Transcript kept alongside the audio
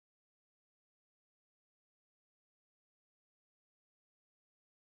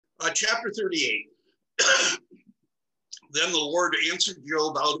Chapter 38. Then the Lord answered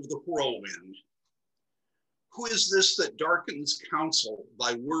Job out of the whirlwind. Who is this that darkens counsel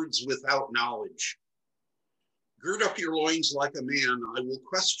by words without knowledge? Gird up your loins like a man. I will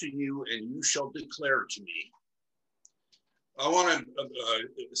question you, and you shall declare to me. I want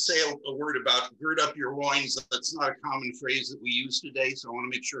to say a word about gird up your loins. That's not a common phrase that we use today, so I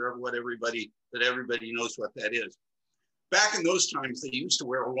want to make sure everybody knows what that is. Back in those times, they used to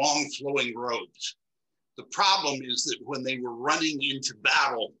wear long flowing robes. The problem is that when they were running into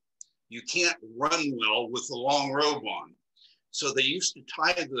battle, you can't run well with the long robe on. So they used to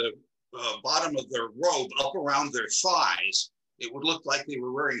tie the bottom of their robe up around their thighs. It would look like they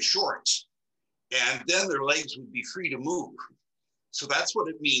were wearing shorts. And then their legs would be free to move. So that's what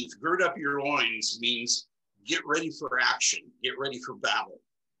it means. Gird up your loins means get ready for action, get ready for battle.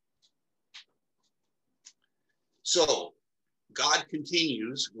 So God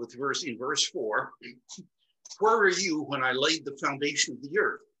continues with in verse 4, where were you when I laid the foundation of the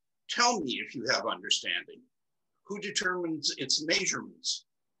earth? Tell me if you have understanding. Who determines its measurements?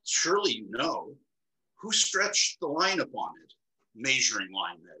 Surely you know. Who stretched the line upon it? Measuring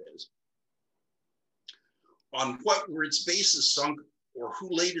line, that is. On what were its bases sunk, or who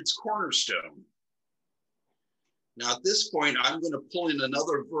laid its cornerstone? Now at this point, I'm going to pull in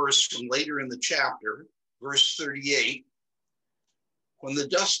another verse from later in the chapter, verse 38. When the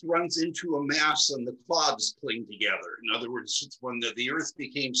dust runs into a mass and the clods cling together. In other words, it's when the earth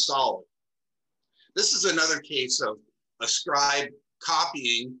became solid. This is another case of a scribe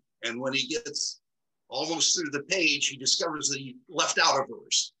copying, and when he gets almost through the page, he discovers that he left out a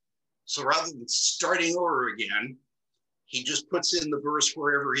verse. So rather than starting over again, he just puts in the verse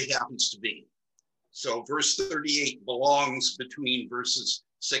wherever he happens to be. So verse 38 belongs between verses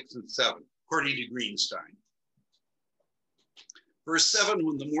 6 and 7, according to Greenstein. Verse 7,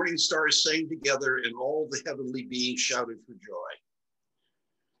 when the morning stars sang together and all the heavenly beings shouted for joy.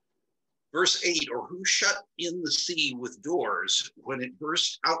 Verse 8, or who shut in the sea with doors when it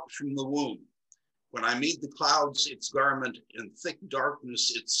burst out from the womb? When I made the clouds its garment and thick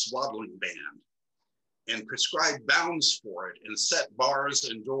darkness its swaddling band, and prescribed bounds for it, and set bars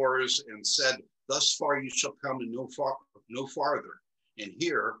and doors, and said, thus far you shall come and no farther, and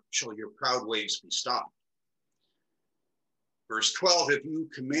here shall your proud waves be stopped. Verse 12, have you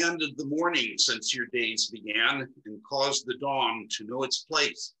commanded the morning since your days began, and caused the dawn to know its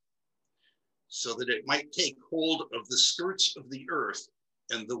place, so that it might take hold of the skirts of the earth,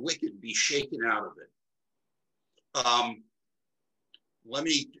 and the wicked be shaken out of it. Let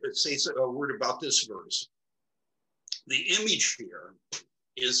me say a word about this verse. The image here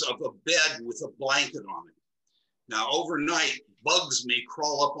is of a bed with a blanket on it. Now, overnight, bugs may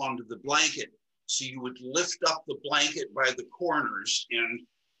crawl up onto the blanket, so you would lift up the blanket by the corners and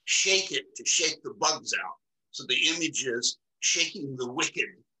shake it to shake the bugs out. So the image is shaking the wicked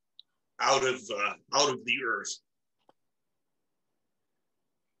out of the earth.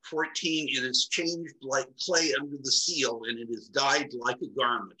 14, it is changed like clay under the seal, and it is dyed like a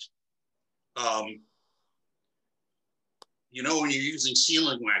garment. You know, when you're using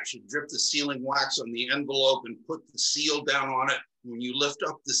sealing wax, you drip the sealing wax on the envelope and put the seal down on it. When you lift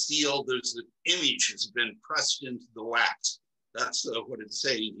up the seal, there's the image has been pressed into the wax. That's what it's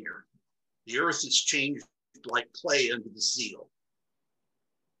saying here. The earth is changed like clay under the seal.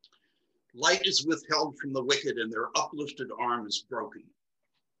 Light is withheld from the wicked, and their uplifted arm is broken.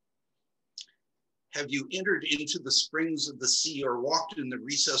 Have you entered into the springs of the sea, or walked in the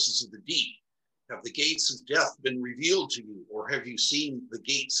recesses of the deep? Have the gates of death been revealed to you, or have you seen the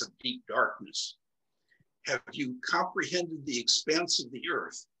gates of deep darkness? Have you comprehended the expanse of the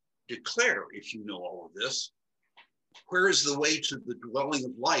earth? Declare if you know all of this. Where is the way to the dwelling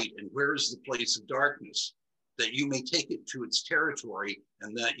of light, and where is the place of darkness, that you may take it to its territory,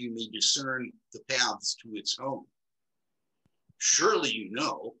 and that you may discern the paths to its home? Surely you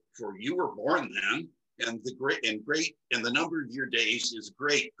know, for you were born then, and the number of your days is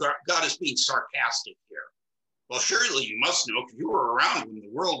great. God is being sarcastic here. Well, surely you must know, if you were around when the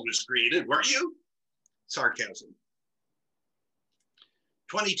world was created, weren't you? Sarcasm.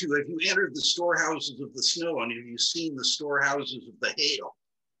 22, have you entered the storehouses of the snow, and have you seen the storehouses of the hail,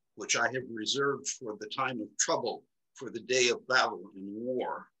 which I have reserved for the time of trouble, for the day of battle and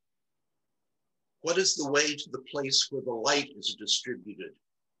war? What is the way to the place where the light is distributed,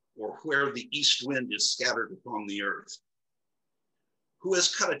 or where the east wind is scattered upon the earth? Who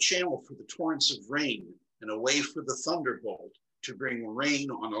has cut a channel for the torrents of rain, and a way for the thunderbolt, to bring rain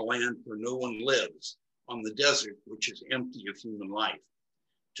on a land where no one lives, on the desert which is empty of human life,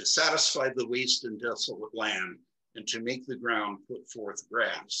 to satisfy the waste and desolate land, and to make the ground put forth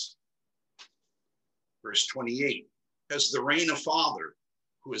grass. Verse 28, as the rain a father,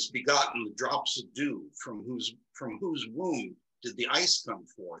 who has begotten the drops of dew, from whose womb did the ice come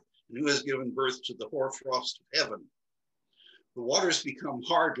forth, and who has given birth to the hoarfrost of heaven. The waters become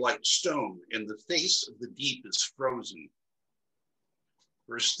hard like stone, and the face of the deep is frozen.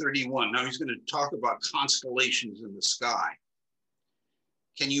 Verse 31, now he's going to talk about constellations in the sky.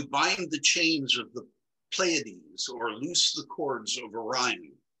 Can you bind the chains of the Pleiades or loose the cords of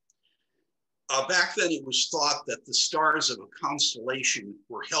Orion? Back then, it was thought that the stars of a constellation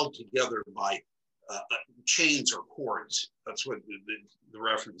were held together by chains or cords. That's what the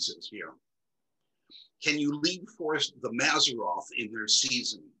reference is here. Can you lead forth the Mazzaroth in their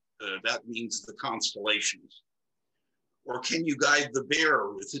season? That means the constellations. Or can you guide the bear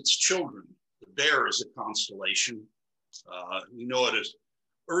with its children? The bear is a constellation. We know it as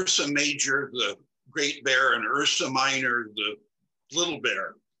Ursa Major, the great bear, and Ursa Minor, the little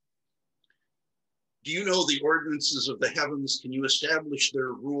bear. Do you know the ordinances of the heavens? Can you establish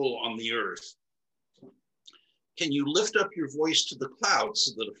their rule on the earth? Can you lift up your voice to the clouds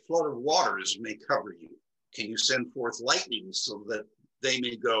so that a flood of waters may cover you? Can you send forth lightning so that they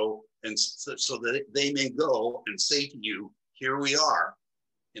may go and say to you, here we are?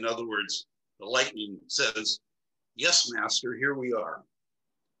 In other words, the lightning says, yes, master, here we are.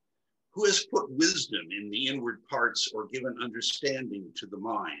 Who has put wisdom in the inward parts or given understanding to the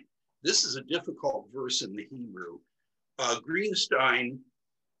mind? This is a difficult verse in the Hebrew. Greenstein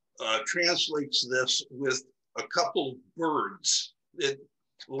translates this with a couple of birds.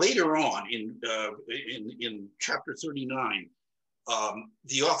 Later on in chapter 39,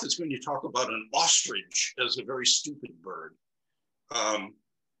 the author is going to talk about an ostrich as a very stupid bird.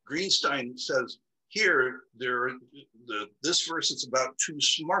 Greenstein says here, this verse is about two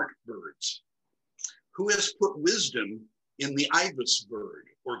smart birds. Who has put wisdom in the ibis bird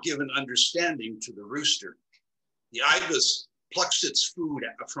or given understanding to the rooster? The ibis plucks its food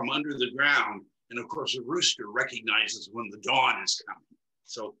from under the ground, and of course a rooster recognizes when the dawn is coming.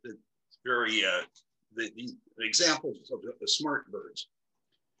 So it's very, the examples of the smart birds.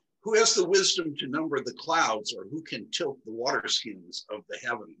 Who has the wisdom to number the clouds, or who can tilt the water skins of the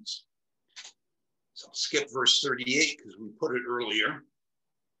heavens? So I'll skip verse 38 because we put it earlier.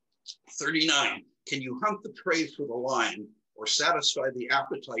 39, can you hunt the prey for the lion or satisfy the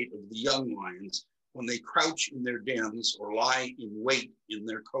appetite of the young lions when they crouch in their dens or lie in wait in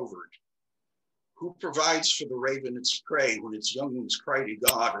their covert? Who provides for the raven its prey when its young ones cry to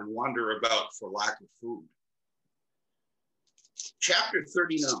God and wander about for lack of food? Chapter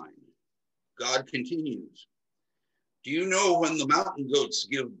 39, God continues. Do you know when the mountain goats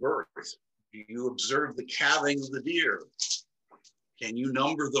give birth? Do you observe the calving of the deer? Can you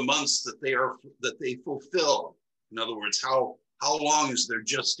number the months that they fulfill? In other words, how long is their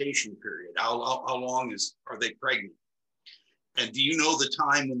gestation period? How long are they pregnant? And do you know the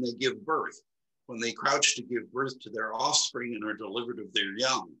time when they give birth? When they crouch to give birth to their offspring and are delivered of their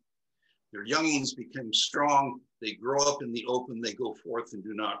young. Their young ones become strong, they grow up in the open, they go forth and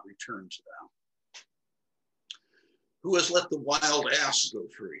do not return to them. Who has let the wild ass go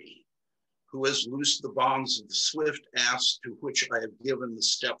free? Who has loosed the bonds of the swift ass, to which I have given the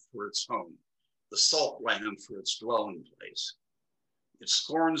steppe for its home, the salt land for its dwelling place? It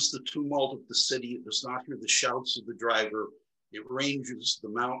scorns the tumult of the city, it does not hear the shouts of the driver. It ranges the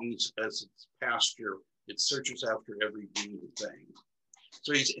mountains as its pasture. It searches after every green thing.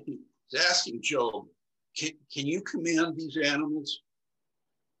 So he's asking Job, can you command these animals?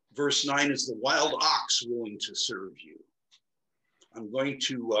 Verse 9 is the wild ox willing to serve you. I'm going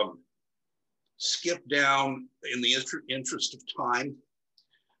to skip down in the interest of time.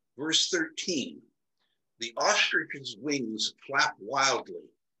 Verse 13, the ostrich's wings flap wildly,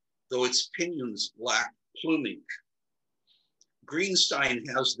 though its pinions lack plumage. Greenstein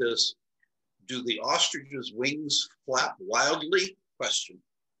has this, do the ostrich's wings flap wildly? Question.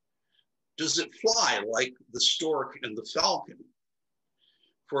 Does it fly like the stork and the falcon?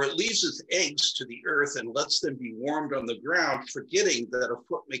 For it leaves its eggs to the earth and lets them be warmed on the ground, forgetting that a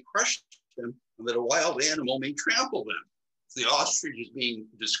foot may crush them and that a wild animal may trample them. The ostrich is being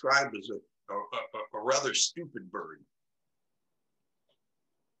described as a rather stupid bird.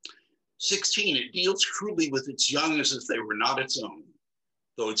 16, it deals cruelly with its young as if they were not its own.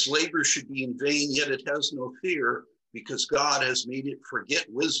 Though its labor should be in vain, yet it has no fear, because God has made it forget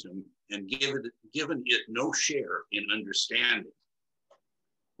wisdom and given it no share in understanding.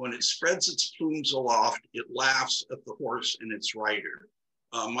 When it spreads its plumes aloft, it laughs at the horse and its rider.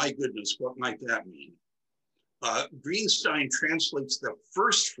 My goodness, what might that mean? Greenstein translates the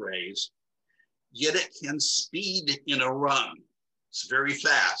first phrase yet it can speed in a run. It's very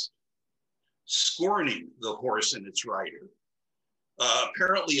fast, scorning the horse and its rider.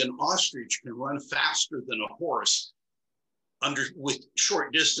 Apparently an ostrich can run faster than a horse with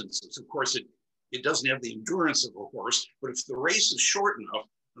short distances. Of course, it doesn't have the endurance of a horse, but if the race is short enough,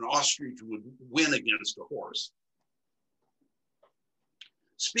 an ostrich would win against a horse.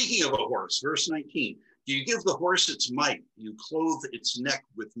 Speaking of a horse, verse 19, do you give the horse its might? Do you clothe its neck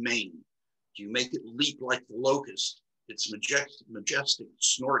with mane? Do you make it leap like the locust? Its majestic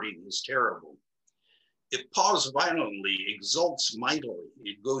snorting is terrible. It paws violently, exults mightily.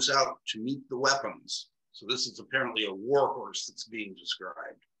 It goes out to meet the weapons. So this is apparently a war horse that's being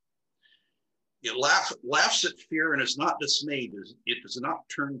described. It laughs at fear and is not dismayed. It does not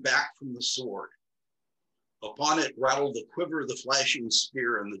turn back from the sword. Upon it rattle the quiver, the flashing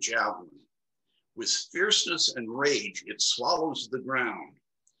spear, and the javelin. With fierceness and rage, it swallows the ground.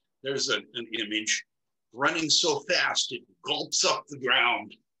 There's an image running so fast, it gulps up the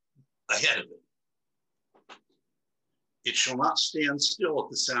ground ahead of it. It shall not stand still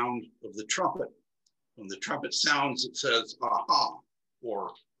at the sound of the trumpet. When the trumpet sounds, it says, aha,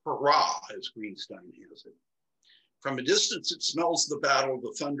 or hurrah, as Greenstein has it. From a distance, it smells the battle,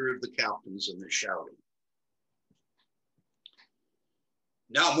 the thunder of the captains and the shouting.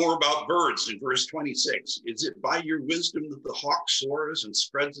 Now more about birds in verse 26. Is it by your wisdom that the hawk soars and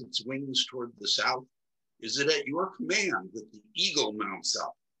spreads its wings toward the south? Is it at your command that the eagle mounts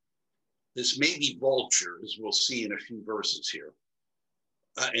up? This may be vulture, as we'll see in a few verses here,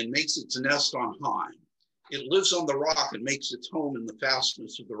 and makes its nest on high. It lives on the rock and makes its home in the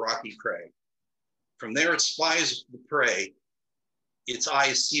fastness of the rocky crag. From there it spies the prey. Its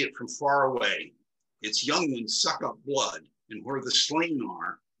eyes see it from far away. Its young ones suck up blood, and where the slain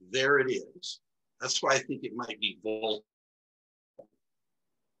are, there it is. That's why I think it might be vulture.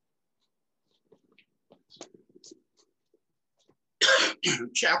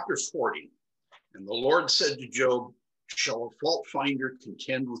 Chapter 40. And the Lord said to Job, shall a fault finder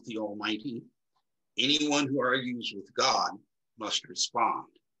contend with the Almighty? Anyone who argues with God must respond.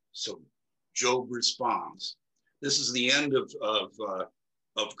 So Job responds. This is the end of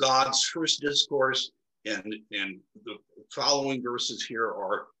God's first discourse, and the following verses here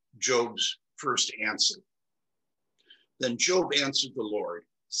are Job's first answer. Then Job answered the Lord,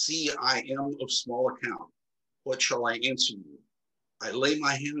 see, I am of small account. What shall I answer you? I lay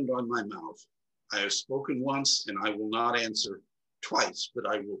my hand on my mouth. I have spoken once, and I will not answer twice, but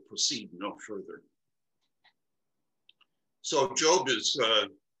I will proceed no further. So Job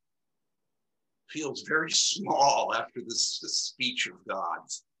feels very small after this speech of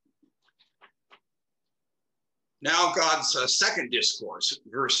God's. Now God's second discourse,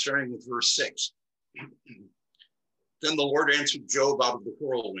 starting with verse 6. Then the Lord answered Job out of the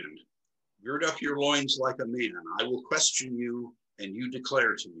whirlwind. Gird up your loins like a man. I will question you, and you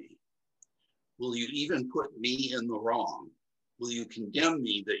declare to me. Will you even put me in the wrong? Will you condemn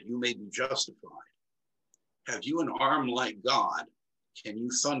me that you may be justified? Have you an arm like God? Can you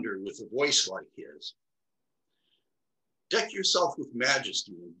thunder with a voice like his? Deck yourself with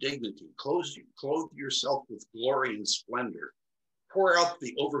majesty and dignity. Clothe yourself with glory and splendor. Pour out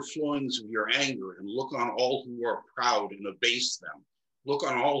the overflowings of your anger and look on all who are proud and abase them. Look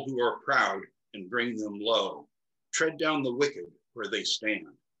on all who are proud and bring them low. Tread down the wicked where they stand.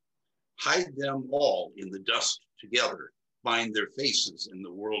 Hide them all in the dust together. Bind their faces in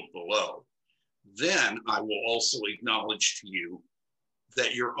the world below. Then I will also acknowledge to you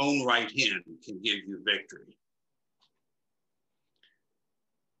that your own right hand can give you victory.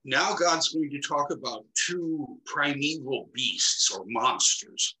 Now God's going to talk about two primeval beasts or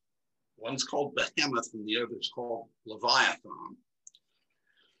monsters. One's called Behemoth and the other is called Leviathan.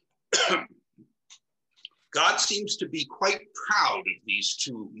 God seems to be quite proud of these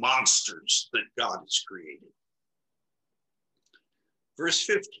two monsters that God has created. Verse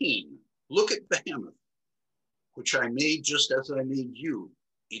 15, look at Behemoth, which I made just as I made you.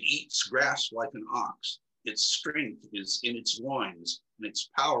 It eats grass like an ox. Its strength is in its loins, and its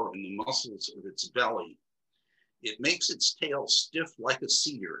power in the muscles of its belly. It makes its tail stiff like a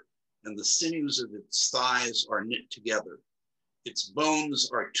cedar, and the sinews of its thighs are knit together. Its bones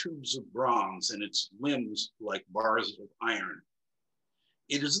are tubes of bronze, and its limbs like bars of iron.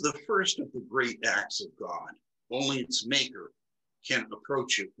 It is the first of the great acts of God. Only its maker can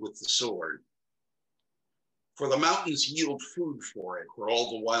approach it with the sword. For the mountains yield food for it, where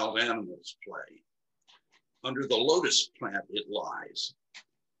all the wild animals play. Under the lotus plant it lies.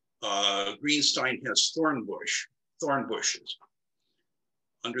 Greenstein has thorn bushes.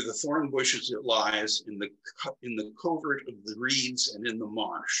 Under the thorn bushes it lies, in the covert of the reeds and in the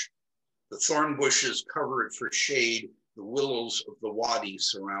marsh. The thorn bushes cover it for shade. The willows of the wadi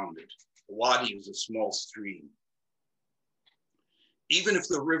surround it. The wadi is a small stream. Even if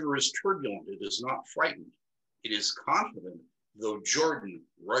the river is turbulent, it is not frightened. It is confident, though Jordan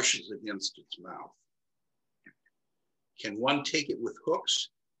rushes against its mouth. Can one take it with hooks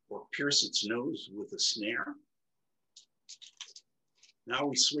or pierce its nose with a snare? Now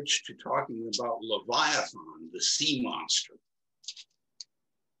we switch to talking about Leviathan, the sea monster.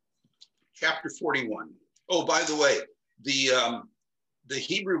 Chapter 41. Oh, by the way, the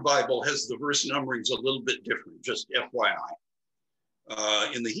Hebrew Bible has the verse numberings a little bit different, just FYI.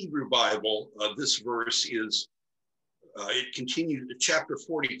 In the Hebrew Bible, this verse is, it continues, chapter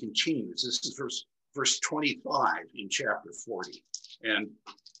 40 continues. This is verse 25 in chapter 40. And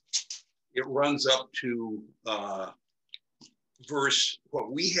it runs up to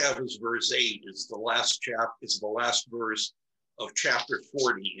what we have is verse 8, is the last verse of chapter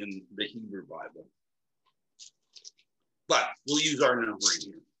 40 in the Hebrew Bible. But we'll use our numbering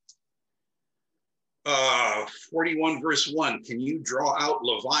here. 41 verse 1, can you draw out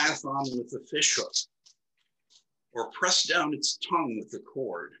Leviathan with a fish hook? Or press down its tongue with a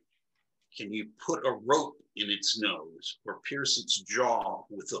cord? Can you put a rope in its nose or pierce its jaw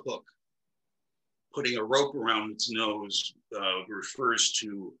with a hook? Putting a rope around its nose refers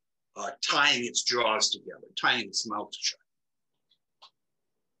to tying its jaws together, tying its mouth shut.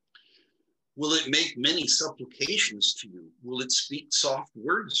 Will it make many supplications to you? Will it speak soft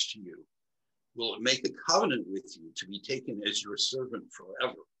words to you? Will it make a covenant with you to be taken as your servant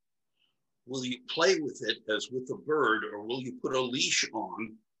forever? Will you play with it as with a bird, or will you put a leash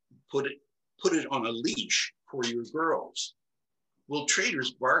on, put it on a leash for your girls? Will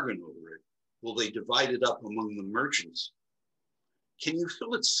traders bargain over it? Will they divide it up among the merchants? Can you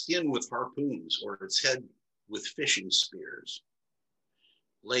fill its skin with harpoons or its head with fishing spears?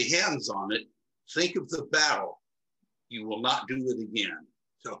 Lay hands on it, think of the battle. You will not do it again.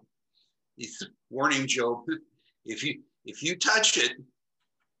 So he's warning Job, if you touch it,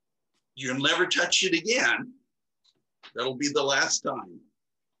 you'll never touch it again. That'll be the last time.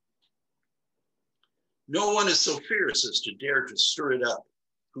 No one is so fierce as to dare to stir it up.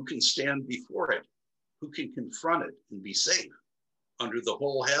 Who can stand before it? Who can confront it and be safe? Under the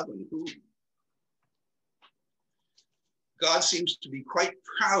whole heaven, who? God seems to be quite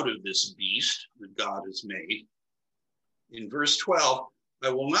proud of this beast that God has made. In verse 12, I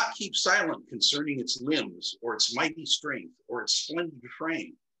will not keep silent concerning its limbs or its mighty strength or its splendid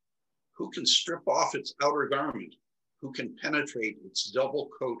frame. Who can strip off its outer garment? Who can penetrate its double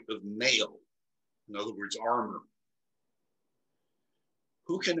coat of mail? In other words, armor.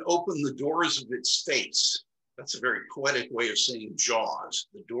 Who can open the doors of its face? That's a very poetic way of saying jaws,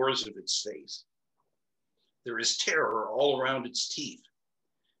 the doors of its face. There is terror all around its teeth.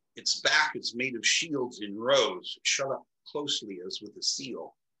 Its back is made of shields in rows, shut up closely as with a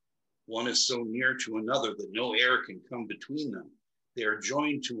seal. One is so near to another that no air can come between them. They are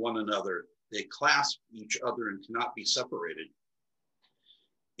joined to one another. They clasp each other and cannot be separated.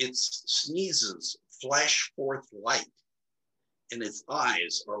 Its sneezes flash forth light, and its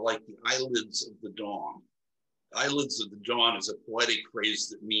eyes are like the eyelids of the dawn. Eyelids of the dawn is a poetic phrase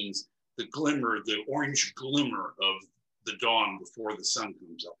that means the glimmer, the orange glimmer of the dawn before the sun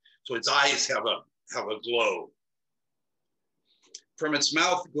comes up. So its eyes have a glow. From its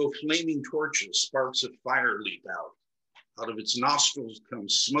mouth go flaming torches, sparks of fire leap out. Out of its nostrils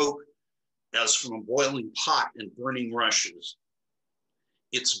comes smoke as from a boiling pot and burning rushes.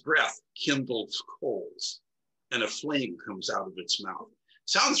 Its breath kindles coals, and a flame comes out of its mouth.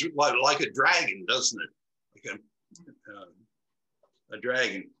 Sounds like a dragon, doesn't it? Like a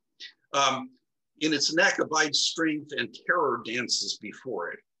dragon. In its neck abides strength, and terror dances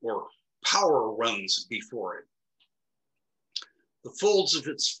before it, or power runs before it. The folds of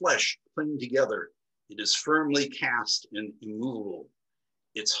its flesh cling together. It is firmly cast and immovable.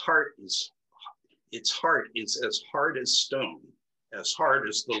 Its heart is as hard as stone, as hard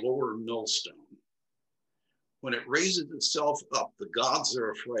as the lower millstone. When it raises itself up, the gods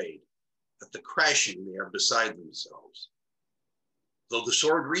are afraid. At the crashing, they are beside themselves. Though the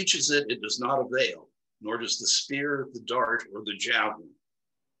sword reaches it, it does not avail, nor does the spear, the dart, or the javelin.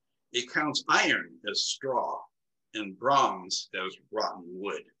 It counts iron as straw and bronze as rotten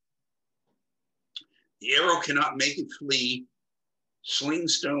wood. The arrow cannot make it flee. Sling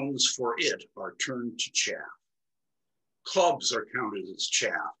stones for it are turned to chaff. Clubs are counted as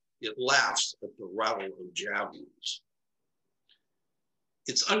chaff. It laughs at the rattle of javelins.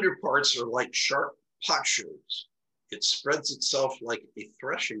 Its underparts are like sharp potsherds. It spreads itself like a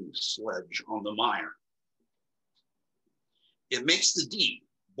threshing sledge on the mire. It makes the deep,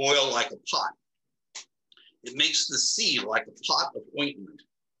 boil like a pot. It makes the sea like a pot of ointment.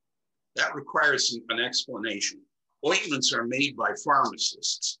 That requires an explanation. Ointments are made by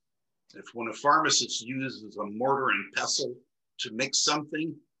pharmacists. When a pharmacist uses a mortar and pestle to mix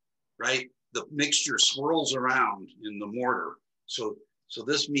something, right, the mixture swirls around in the mortar. So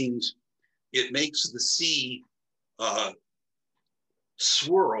this means it makes the sea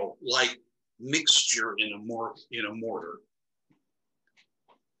swirl like mixture in a mortar.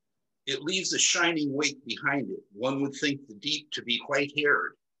 It leaves a shining wake behind it. One would think the deep to be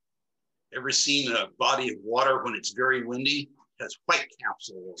white-haired. Ever seen a body of water when it's very windy? It has white caps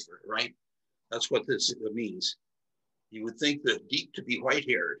all over it, right? That's what this means. You would think the deep to be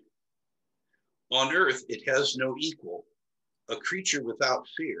white-haired. On earth, it has no equal, a creature without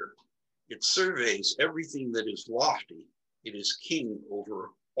fear. It surveys everything that is lofty. It is king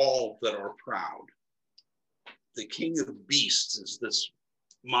over all that are proud. The king of beasts is this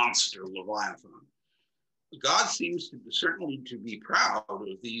monster, Leviathan. God seems to certainly to be proud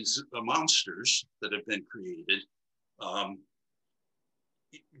of these monsters that have been created.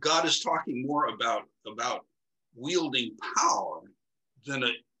 God is talking more about wielding power than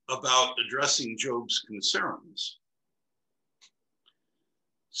about addressing Job's concerns.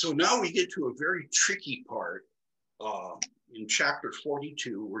 So now we get to a very tricky part in chapter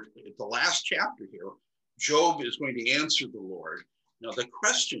 42. We're at the last chapter here. Job is going to answer the Lord. Now the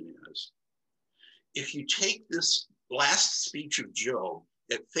question is, if you take this last speech of Job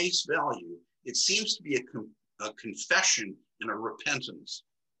at face value, it seems to be a confession and a repentance.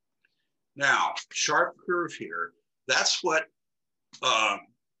 Now, sharp curve here. That's what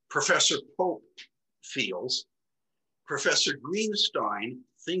Professor Pope feels. Professor Greenstein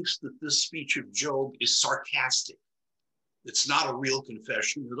thinks that this speech of Job is sarcastic. It's not a real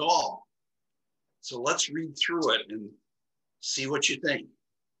confession at all. So let's read through it and see what you think.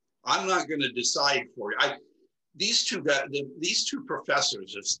 I'm not going to decide for you. These two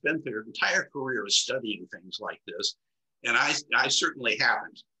professors have spent their entire career studying things like this, and I certainly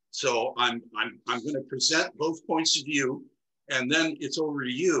haven't. So I'm going to present both points of view, and then it's over to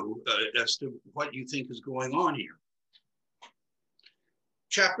you as to what you think is going on here.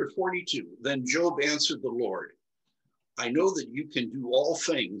 Chapter 42, then Job answered the Lord, I know that you can do all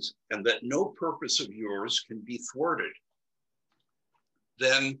things, and that no purpose of yours can be thwarted.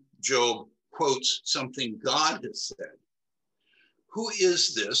 Then Job quotes something God has said. Who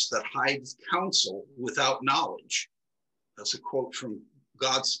is this that hides counsel without knowledge? That's a quote from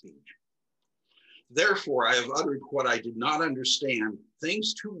God's speech. Therefore, I have uttered what I did not understand,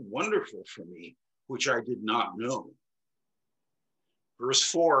 things too wonderful for me, which I did not know. Verse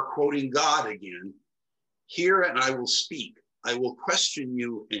 4, quoting God again, hear and I will speak. I will question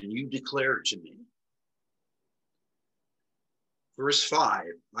you and you declare to me. Verse 5,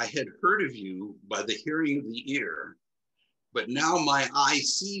 I had heard of you by the hearing of the ear, but now my eye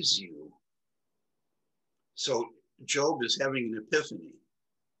sees you. So Job is having an epiphany.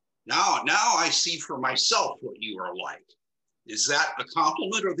 Now I see for myself what you are like. Is that a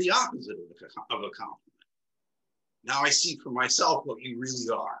compliment or the opposite of a compliment? Now I see for myself what you really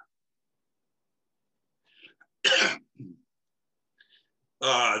are.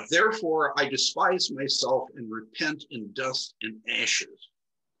 Therefore, I despise myself and repent in dust and ashes.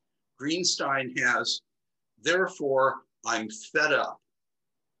 Greenstein has, therefore, I'm fed up.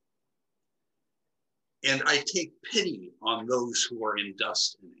 And I take pity on those who are in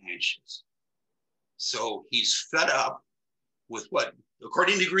dust and ashes. So he's fed up with what,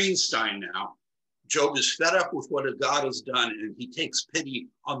 according to Greenstein now, Job is fed up with what God has done, and he takes pity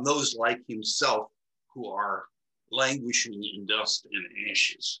on those like himself who are languishing in dust and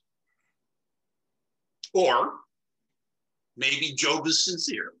ashes. Or maybe Job is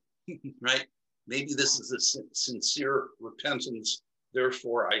sincere, right? Maybe this is a sincere repentance.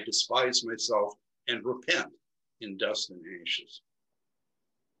 Therefore, I despise myself and repent in dust and ashes.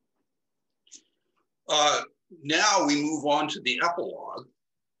 Now we move on to the epilogue.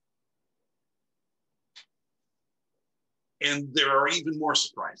 And there are even more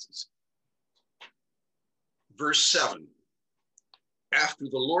surprises. Verse 7, after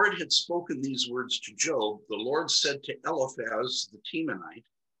the Lord had spoken these words to Job, the Lord said to Eliphaz the Temanite,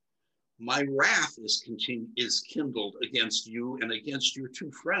 my wrath is kindled against you and against your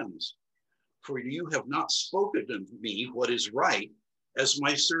two friends, for you have not spoken to me what is right, as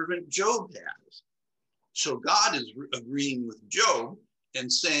my servant Job has. So God is agreeing with Job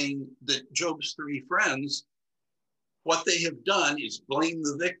and saying that Job's three friends, what they have done is blame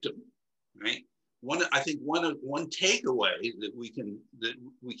the victim, right? I think one takeaway that we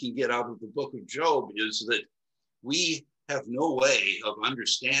can get out of the book of Job is that we have no way of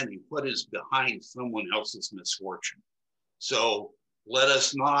understanding what is behind someone else's misfortune. So let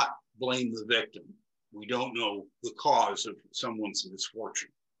us not blame the victim. We don't know the cause of someone's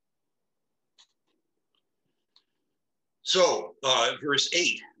misfortune. So verse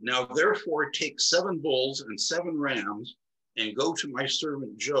 8, now therefore take 7 bulls and 7 rams and go to my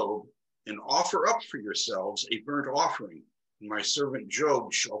servant Job and offer up for yourselves a burnt offering. And my servant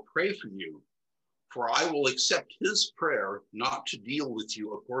Job shall pray for you, for I will accept his prayer not to deal with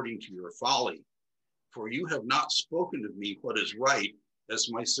you according to your folly. For you have not spoken of me what is right,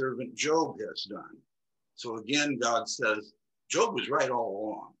 as my servant Job has done. So again, God says, Job was right all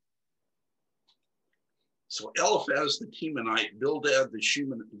along. So Eliphaz the Temanite, Bildad the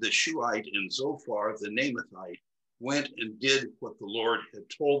Shuhite, and Zophar the Naamathite went and did what the Lord had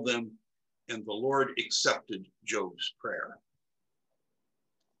told them, and the Lord accepted Job's prayer.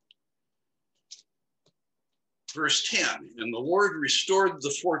 Verse 10, and the Lord restored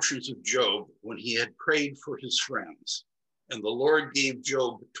the fortunes of Job when he had prayed for his friends, and the Lord gave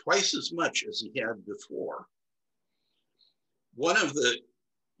Job twice as much as he had before. One of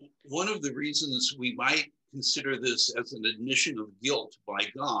the reasons we might consider this as an admission of guilt by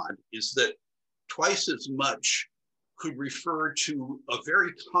God is that twice as much could refer to a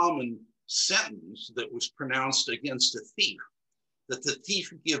very common sentence that was pronounced against a thief, that the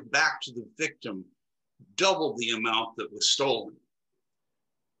thief give back to the victim double the amount that was stolen.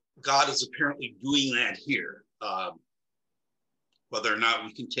 God is apparently doing that here. Whether or not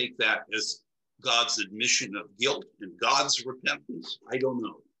we can take that as God's admission of guilt and God's repentance, I don't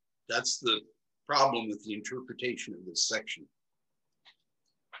know. That's the problem with the interpretation of this section.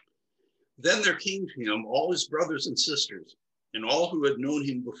 Then there came to him all his brothers and sisters, and all who had known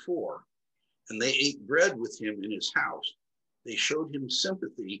him before, and they ate bread with him in his house. They showed him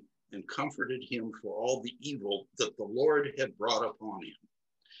sympathy and comforted him for all the evil that the Lord had brought upon him.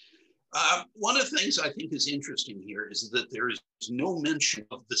 One of the things I think is interesting here is that there is no mention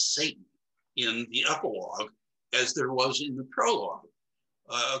of the Satan in the epilogue as there was in the prologue.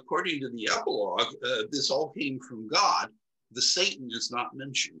 According to the epilogue, this all came from God. The Satan is not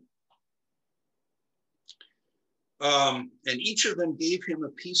mentioned. And each of them gave him a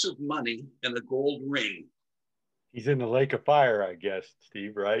piece of money and a gold ring. He's in the lake of fire, I guess,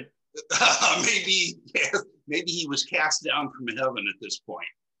 Steve, right? Maybe he was cast down from heaven at this point.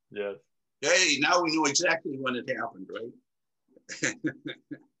 Yes. Hey, now we know exactly when it happened, right?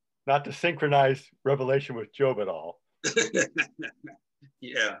 Not to synchronize Revelation with Job at all.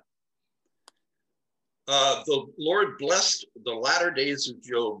 Yeah. The Lord blessed the latter days of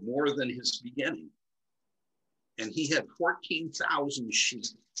Job more than his beginning. And he had 14,000 sheep,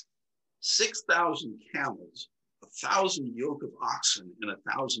 6,000 camels, 1,000 yoke of oxen, and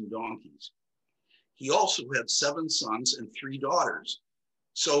 1,000 donkeys. He also had 7 sons and 3 daughters.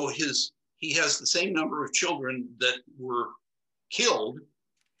 So he has the same number of children that were killed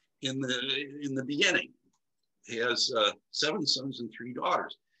in the beginning. He has 7 sons and 3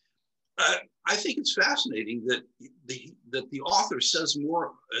 daughters. I think it's fascinating that the author says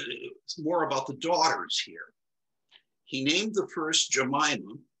more about the daughters here. He named the first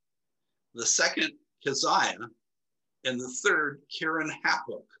Jemima, the second Keziah, and the third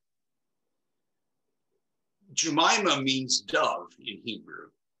Keren-Happuch. Jemima means dove in Hebrew.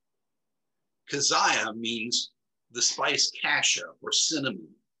 Keziah means the spice cassia or cinnamon.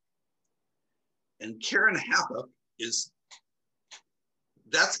 And Keren-Happuch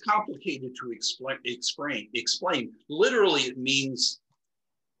that's complicated to explain. Literally, it means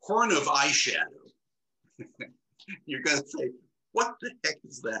horn of eyeshadow. You're going to say, what the heck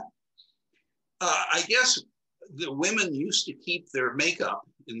is that? I guess the women used to keep their makeup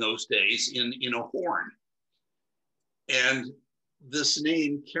in those days in a horn. And this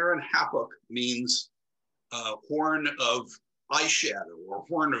name, Keren-Happuch, means horn of eyeshadow or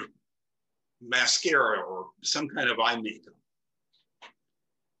horn of mascara or some kind of eye makeup.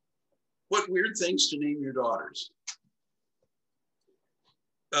 What weird things to name your daughters.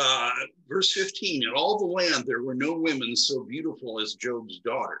 Verse 15, in all the land there were no women so beautiful as Job's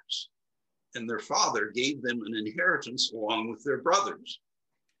daughters, and their father gave them an inheritance along with their brothers.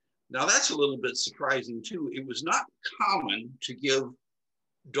 Now that's a little bit surprising too. It was not common to give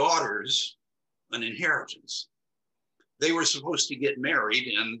daughters an inheritance. They were supposed to get married,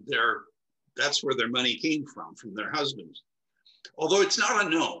 and that's where their money came from their husbands. Although it's not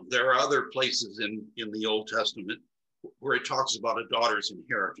unknown, there are other places in the Old Testament where it talks about a daughter's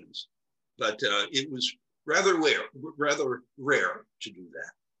inheritance, but it was rather rare to do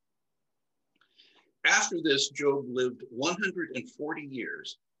that. After this, Job lived 140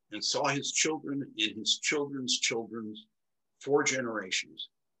 years and saw his children and his children's 4 generations,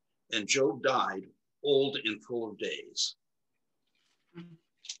 and Job died old and full of days.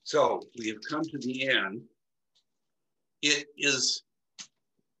 So we have come to the end. It is,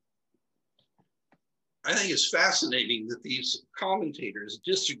 I think it's fascinating that these commentators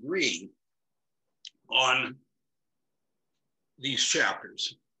disagree on these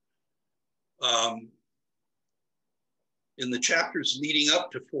chapters. In the chapters leading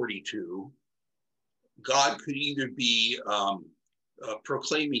up to 42, God could either be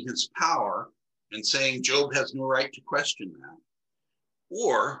proclaiming his power and saying Job has no right to question that,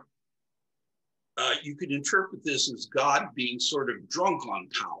 or you could interpret this as God being sort of drunk on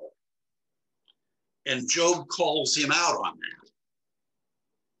power. And Job calls him out on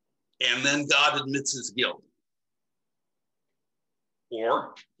that. And then God admits his guilt.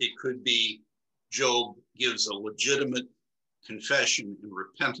 Or it could be Job gives a legitimate confession and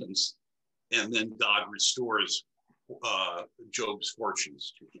repentance, and then God restores Job's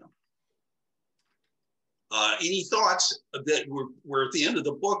fortunes to him. Any thoughts that we're at the end of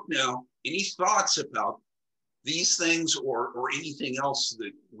the book now? Any thoughts about these things or anything else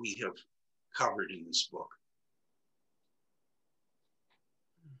that we have covered in this book?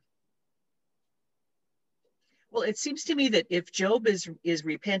 Well, it seems to me that if Job is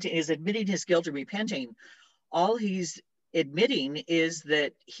repenting, is admitting his guilt and repenting, all he's admitting is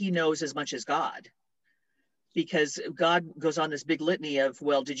that he knows as much as God. Because God goes on this big litany of,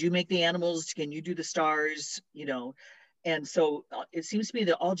 well, did you make the animals? Can you do the stars? You know, and so it seems to me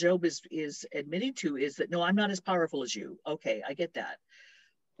that all Job is admitting to is that, no, I'm not as powerful as you. Okay, I get that.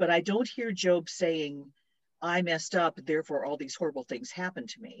 But I don't hear Job saying, I messed up, therefore all these horrible things happened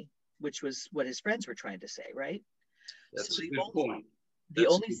to me, which was what his friends were trying to say, right? That's a good point. The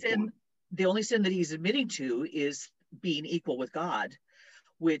only sin that he's admitting to is being equal with God,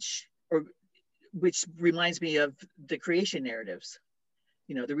 which reminds me of the creation narratives.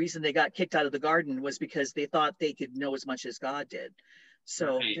 You know, the reason they got kicked out of the garden was because they thought they could know as much as God did.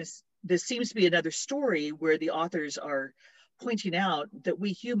 So right. This seems to be another story where the authors are pointing out that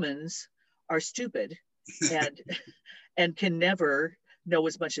we humans are stupid and can never know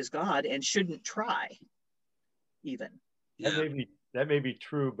as much as God and shouldn't try even. Yeah. That may be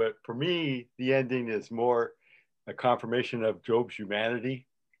true, but for me, the ending is more a confirmation of Job's humanity.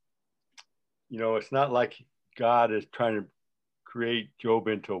 You know, it's not like God is trying to create Job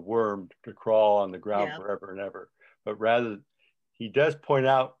into a worm to crawl on the ground forever and ever, but rather he does point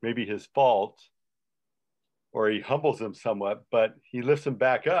out maybe his faults, or he humbles him somewhat, but he lifts him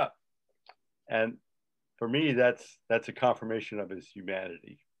back up. And for me, that's a confirmation of his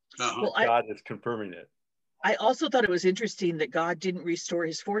humanity. Well, God is confirming it. I also thought it was interesting that God didn't restore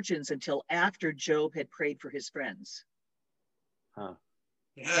his fortunes until after Job had prayed for his friends. Huh.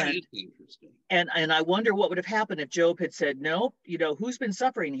 Yeah, that is interesting. And I wonder what would have happened if Job had said, no, you know, who's been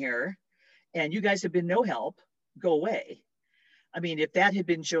suffering here? And you guys have been no help, go away. I mean, if that had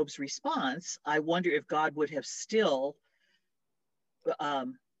been Job's response, I wonder if God would have still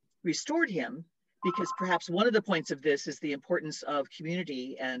restored him, because perhaps one of the points of this is the importance of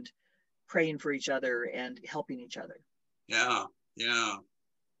community and praying for each other and helping each other. Yeah.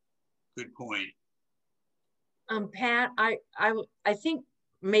 Good point. Pat, I think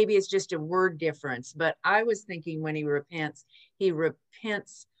maybe it's just a word difference, but I was thinking when he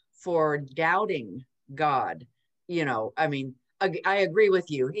repents for doubting God. You know, I mean, I agree with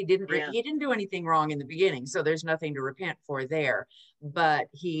you. He didn't do anything wrong in the beginning, so there's nothing to repent for there. But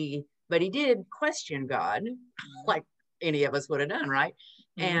he did question God, like any of us would have done, right?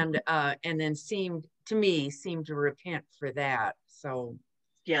 Mm-hmm. And then seemed to repent for that. So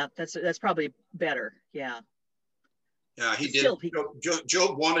yeah, that's probably better. Yeah, he did.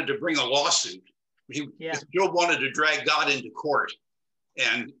 Job wanted to bring a lawsuit. Job wanted to drag God into court,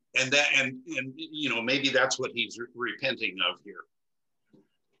 and you know, maybe that's what he's repenting of here.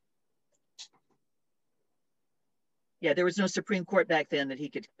 Yeah, there was no Supreme Court back then that he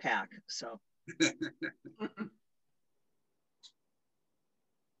could pack, so.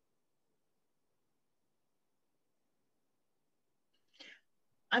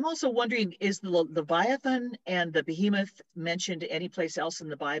 I'm also wondering, is the Leviathan and the Behemoth mentioned any place else in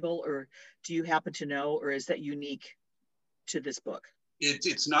the Bible, or do you happen to know, or is that unique to this book?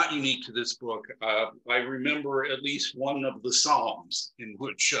 It's not unique to this book. I remember at least one of the Psalms in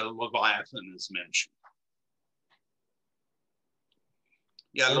which Leviathan is mentioned.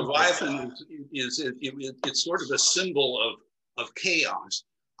 Yeah, Leviathan it's sort of a symbol of chaos.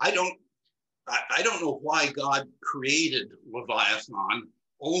 I don't know why God created Leviathan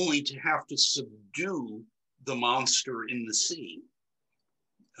only to have to subdue the monster in the sea.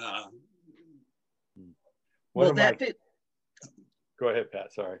 Go ahead,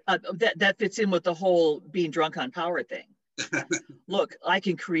 Pat, sorry. That fits in with the whole being drunk on power thing. Look, I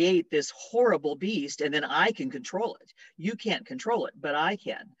can create this horrible beast and then I can control it. You can't control it, but I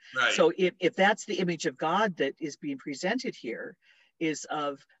can. Right. So if that's the image of God that is being presented here, is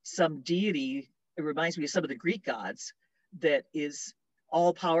of some deity, it reminds me of some of the Greek gods, that is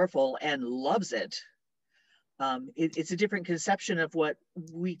all powerful and loves it. It's a different conception of what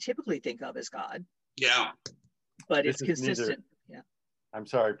we typically think of as God. Yeah. But it's consistent. Yeah. I'm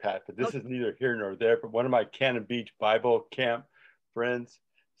sorry, Pat, but this is neither here nor there. But one of my Cannon Beach Bible camp friends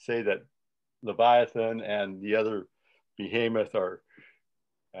say that Leviathan and the other behemoth are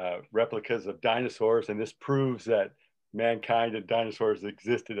replicas of dinosaurs, and this proves that mankind and dinosaurs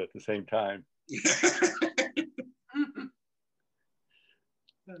existed at the same time.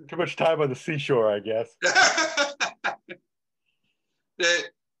 Too much time on the seashore, I guess.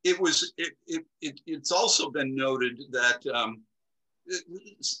 It's also been noted that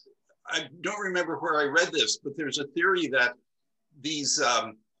I don't remember where I read this, but there's a theory that these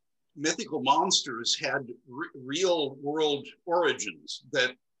mythical monsters had real world origins,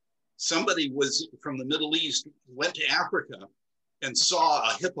 that somebody was from the Middle East, went to Africa and saw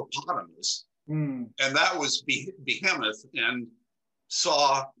a hippopotamus, and that was Behemoth, and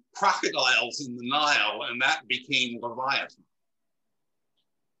saw crocodiles in the Nile, and that became Leviathan.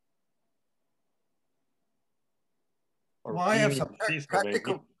 Well, I have some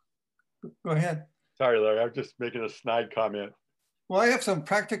practical. Go ahead. Sorry, Larry. I'm just making a snide comment. Well, I have some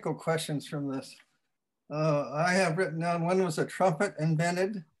practical questions from this. I have written down, when was a trumpet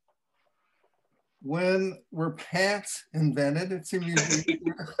invented? When were pants invented? It seems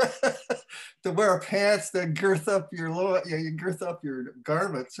to wear pants that girth up your you girth up your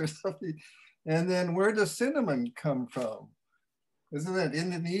garments or something. And then where does cinnamon come from? Isn't it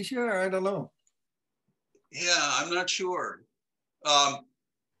Indonesia, or I don't know? Yeah, I'm not sure.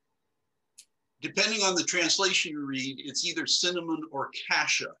 Depending on the translation you read, it's either cinnamon or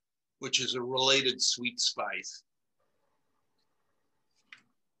cassia, which is a related sweet spice.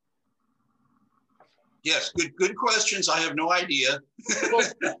 Yes, good questions. I have no idea.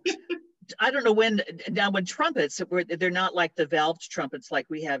 Well, I don't know when trumpets, they're not like the valved trumpets like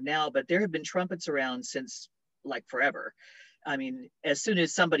we have now, but there have been trumpets around since like forever. I mean, as soon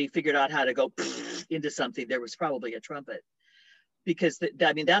as somebody figured out how to go into something, there was probably a trumpet, because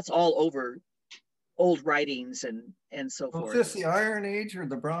that's all over old writings and so forth. Is this the Iron Age or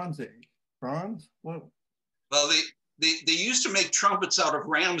the Bronze Age? Bronze? What? Well, they used to make trumpets out of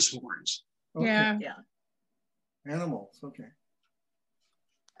ram's horns. Okay. Yeah. Animals, okay.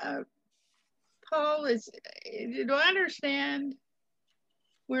 Paul, do I understand?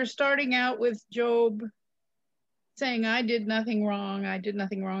 We're starting out with Job saying, I did nothing wrong. I did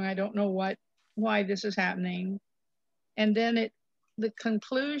nothing wrong. I don't know why this is happening. And then the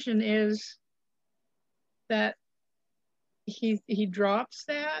conclusion is that he drops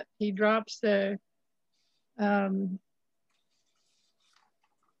that. He drops the,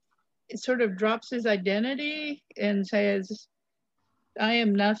 it sort of drops his identity and says, I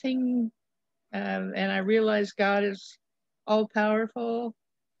am nothing. And I realize God is all powerful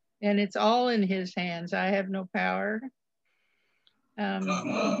and it's all in his hands. I have no power. I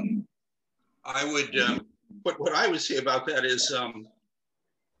would, what I would say about that is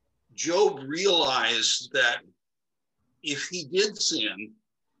Job realized that if he did sin,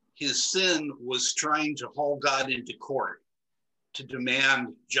 his sin was trying to haul God into court to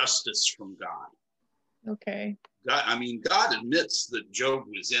demand justice from God. Okay. God admits that Job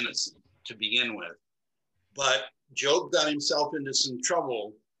was innocent to begin with, but Job got himself into some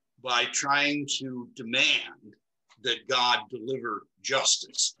trouble by trying to demand that God deliver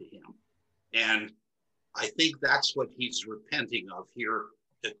justice to him. And I think that's what he's repenting of here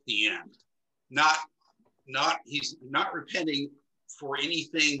at the end. He's not repenting for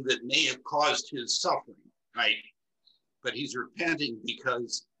anything that may have caused his suffering, right? But he's repenting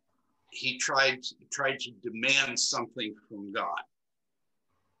because he tried to demand something from God.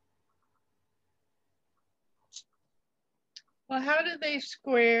 Well, how do they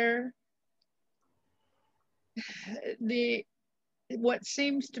square what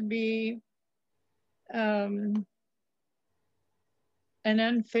seems to be an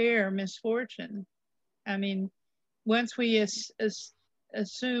unfair misfortune? I mean, once we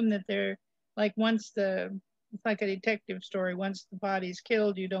assume that they're like, it's like a detective story. Once the body's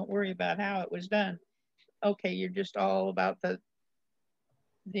killed, you don't worry about how it was done. Okay, you're just all about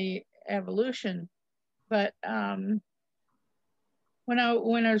the evolution. But when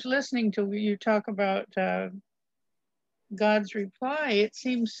I was listening to you talk about God's reply, it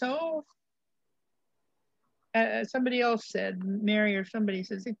seems so somebody else said, Mary or somebody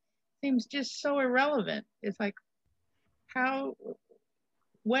says, it seems just so irrelevant. It's like,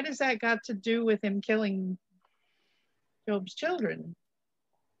 what has that got to do with him killing Job's children?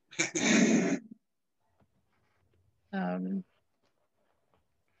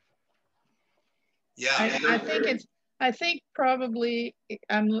 Yeah, I think probably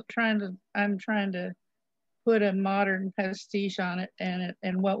I'm trying to put a modern pastiche on it,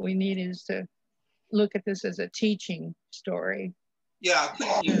 and what we need is to look at this as a teaching story. Yeah, I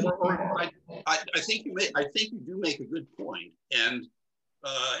think you do make a good point. And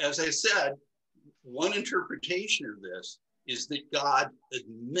as I said, one interpretation of this is that God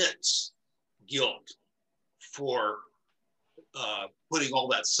admits guilt for putting all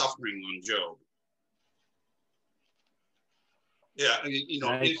that suffering on Job. Yeah, you know,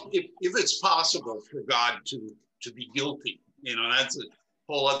 right. if it's possible for God to be guilty, you know, that's a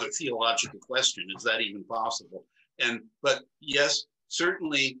whole other theological question. Is that even possible? But yes,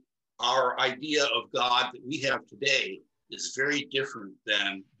 certainly our idea of God that we have today is very different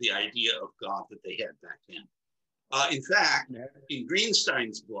than the idea of God that they had back then. In fact, in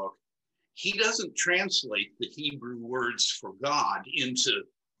Greenstein's book, he doesn't translate the Hebrew words for God into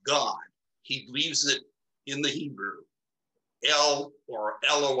God. He leaves it in the Hebrew. El or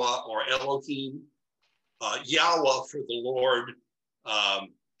Eloah or Elohim, Yahweh for the Lord,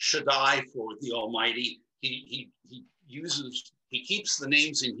 Shaddai for the Almighty. He keeps the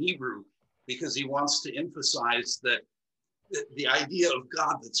names in Hebrew because he wants to emphasize that the idea of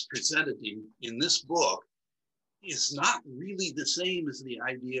God that's presented in this book is not really the same as the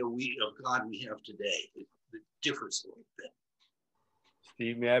idea of God we have today. It differs a little bit.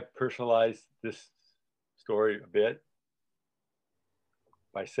 Steve, may I personalize this story a bit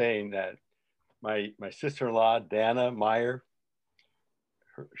by saying that my sister-in-law, Dana Meyer,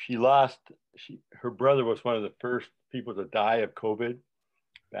 her brother was one of the first people to die of COVID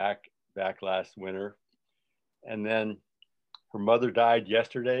back last winter. And then her mother died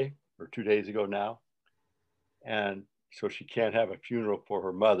yesterday or 2 days ago now. And so she can't have a funeral for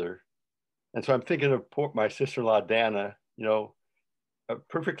her mother. And so I'm thinking of my sister-in-law, Dana, you know, a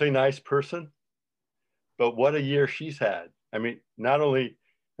perfectly nice person, but what a year she's had. I mean,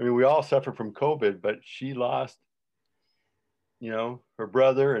 we all suffer from COVID, but she lost, you know, her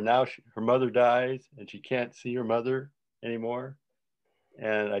brother, and now her mother dies and she can't see her mother anymore.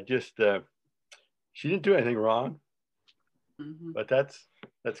 And I just, she didn't do anything wrong, but that's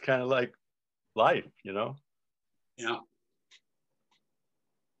kind of like life, you know? Yeah.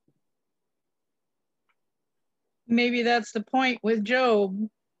 Maybe that's the point with Job,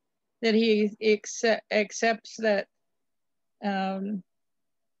 that he accepts that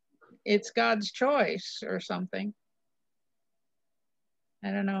it's God's choice or something.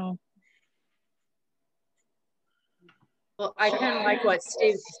 I don't know. Well, I kind of like what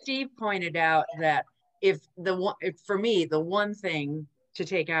Steve pointed out, that for me, the one thing to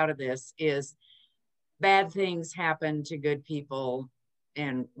take out of this is bad things happen to good people,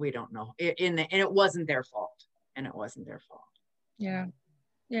 and we don't know. And it wasn't their fault. And it wasn't their fault. Yeah,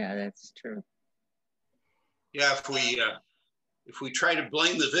 that's true. Yeah, if we try to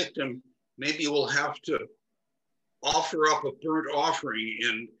blame the victim, maybe we'll have to offer up a burnt offering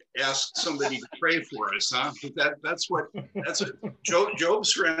and ask somebody to pray for us, huh? That's what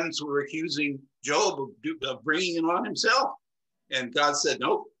Job's friends were accusing Job of bringing it on himself, and God said,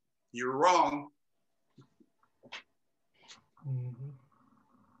 "Nope, you're wrong."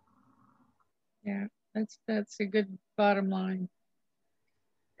 Yeah, that's a good bottom line.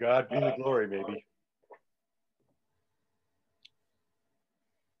 God be the glory, maybe.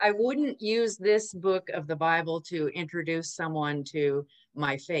 I wouldn't use this book of the Bible to introduce someone to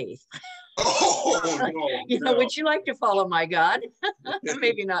my faith. Oh, no, you know, would you like to follow my God?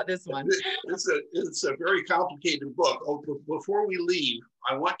 Maybe not this one. It's a very complicated book. Oh, before we leave,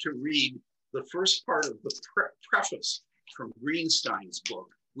 I want to read the first part of the preface from Greenstein's book.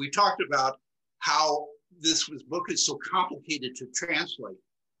 We talked about how this book is so complicated to translate.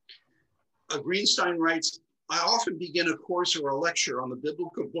 Greenstein writes, "I often begin a course or a lecture on the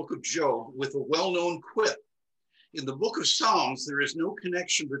biblical book of Job with a well-known quip. In the book of Psalms, there is no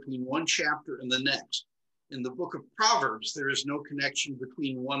connection between one chapter and the next. In the book of Proverbs, there is no connection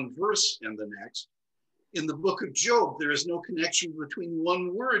between one verse and the next. In the book of Job, there is no connection between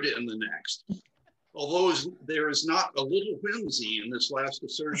one word and the next. Although there is not a little whimsy in this last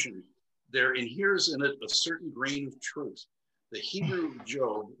assertion, there inheres in it a certain grain of truth. The Hebrew of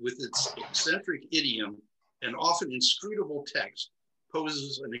Job, with its eccentric idiom and often inscrutable text,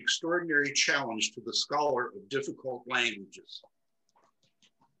 poses an extraordinary challenge to the scholar of difficult languages."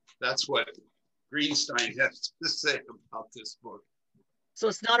 That's what Greenstein has to say about this book. So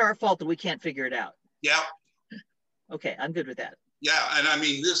it's not our fault that we can't figure it out. Yeah. Okay, I'm good with that. Yeah, and I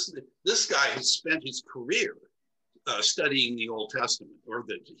mean, this guy has spent his career studying the Old Testament, or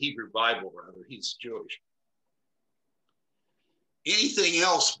the Hebrew Bible, rather. He's Jewish. Anything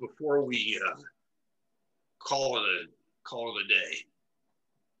else before we call it a day?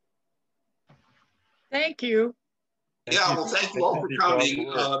 Thank you. Yeah, well, thank you all for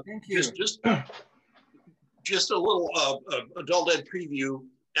coming. Thank you. Just a little adult ed preview.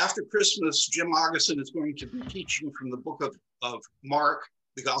 After Christmas, Jim Augustin is going to be teaching from the book of Mark,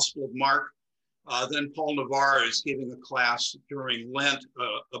 the Gospel of Mark. Then Paul Navarre is giving a class during Lent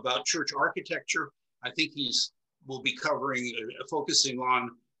about church architecture. I think will be covering, focusing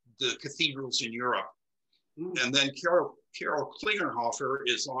on the cathedrals in Europe. And then Carol Klingerhofer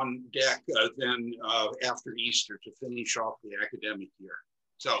is on deck then after Easter to finish off the academic year.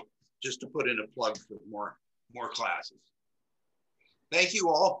 So just to put in a plug for more classes. Thank you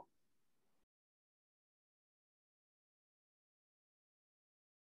all.